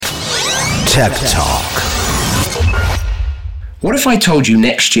Tech Talk. What if I told you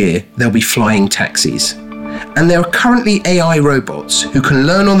next year there'll be flying taxis? And there are currently AI robots who can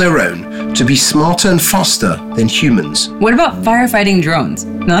learn on their own to be smarter and faster than humans. What about firefighting drones?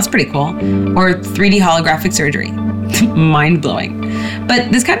 No, that's pretty cool. Or 3D holographic surgery. Mind-blowing.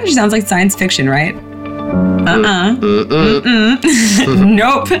 But this kind of just sounds like science fiction, right?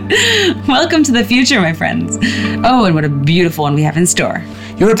 Nope. Welcome to the future, my friends. Oh, and what a beautiful one we have in store.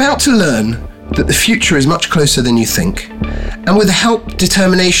 You're about to learn that the future is much closer than you think. And with the help,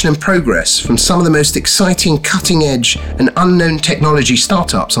 determination and progress from some of the most exciting, cutting-edge and unknown technology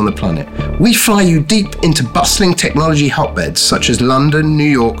startups on the planet, we fly you deep into bustling technology hotbeds such as London, New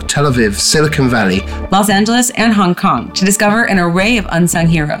York, Tel Aviv, Silicon Valley, Los Angeles, and Hong Kong to discover an array of unsung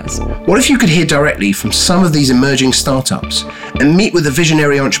heroes. What if you could hear directly from some of these emerging startups and meet with the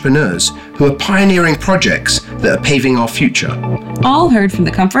visionary entrepreneurs who are pioneering projects that are paving our future? All heard from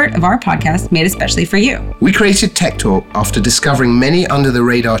the comfort of our podcast made especially for you. We created Tech Talk after discovering many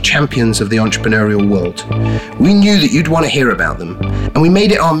under-the-radar champions of the entrepreneurial world. We knew that you'd want to hear about them, and we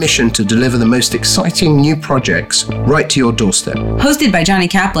made it our mission to deliver the most exciting new projects right to your doorstep. Hosted by Johnny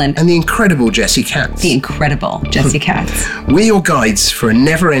Kaplan and the incredible Jesse Katz. The incredible Jesse Katz. We're your guides for a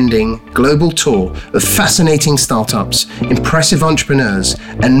never-ending global tour of fascinating startups, impressive entrepreneurs,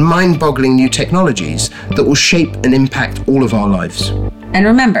 and mind-boggling new technologies that will shape and impact all of our lives. And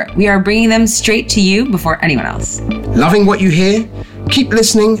remember, we are bringing them straight to you before anyone else. Loving what you hear? Keep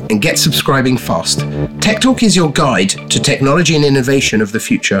listening and get subscribing fast. Tech Talk is your guide to technology and innovation of the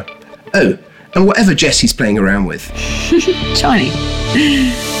future. Oh, and whatever Jesse's playing around with. Johnny.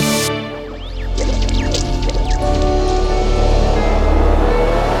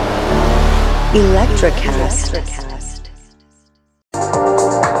 Electricast.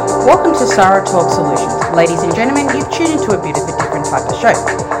 Welcome to Sarah Talk Solutions. Ladies and gentlemen, you've tuned into a bit of a different type of show.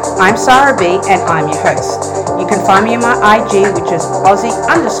 I'm Sarah B and I'm your host. You can find me on my IG, which is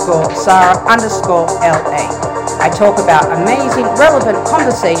Aussie_Sarah_LA. I talk about amazing, relevant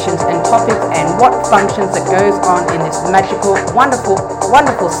conversations and topics and what functions that goes on in this magical, wonderful,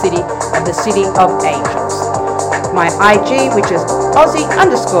 wonderful city of the City of Angels. My IG, which is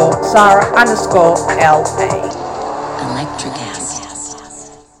Aussie_Sarah_LA. Electricast.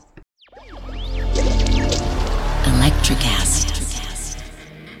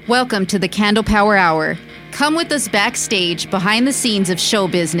 Welcome to the Candle Power Hour. Come with us backstage behind the scenes of show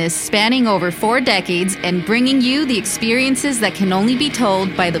business spanning over 4 decades and bringing you the experiences that can only be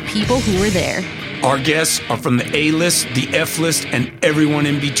told by the people who were there. Our guests are from the A-list, the F-list, and everyone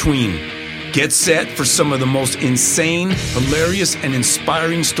in between. Get set for some of the most insane, hilarious, and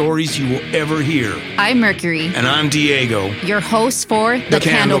inspiring stories you will ever hear. I'm Mercury. And I'm Diego. Your host for the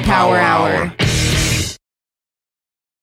Candle Power Hour.